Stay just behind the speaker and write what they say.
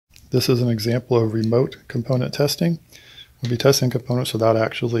This is an example of remote component testing. We'll be testing components without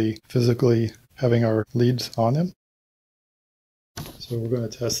actually physically having our leads on them. So we're going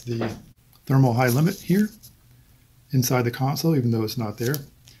to test the thermal high limit here inside the console, even though it's not there.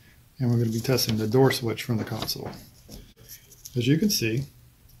 And we're going to be testing the door switch from the console. As you can see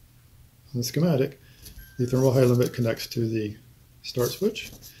on the schematic, the thermal high limit connects to the start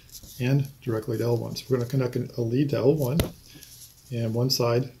switch and directly to L1. So we're going to connect a lead to L1 and one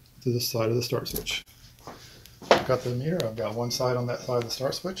side to the side of the start switch. I've got the meter. I've got one side on that side of the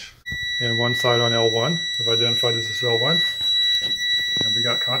start switch and one side on L1. I've identified this as L1, and we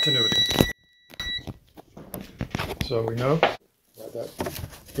got continuity. So we know that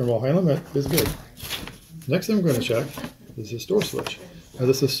thermal high limit is good. Next thing we're going to check is this door switch. Now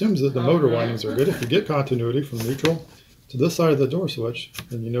this assumes that the motor windings are good. If you get continuity from neutral to this side of the door switch,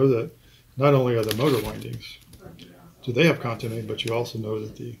 then you know that not only are the motor windings do they have continuity, but you also know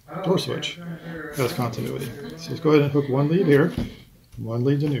that the door switch has continuity. So let's go ahead and hook one lead here, one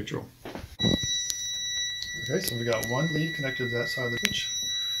lead to neutral. Okay, so we got one lead connected to that side of the switch,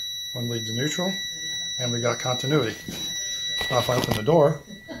 one lead to neutral, and we got continuity. Now if I open the door,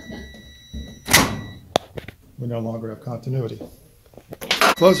 we no longer have continuity.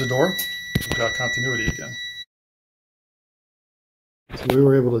 Close the door, we've got continuity again. So we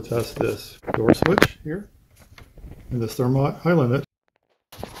were able to test this door switch here and this thermal high limit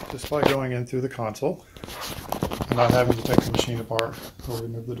just by going in through the console and not having to take the machine apart or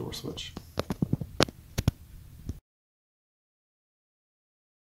remove the door switch.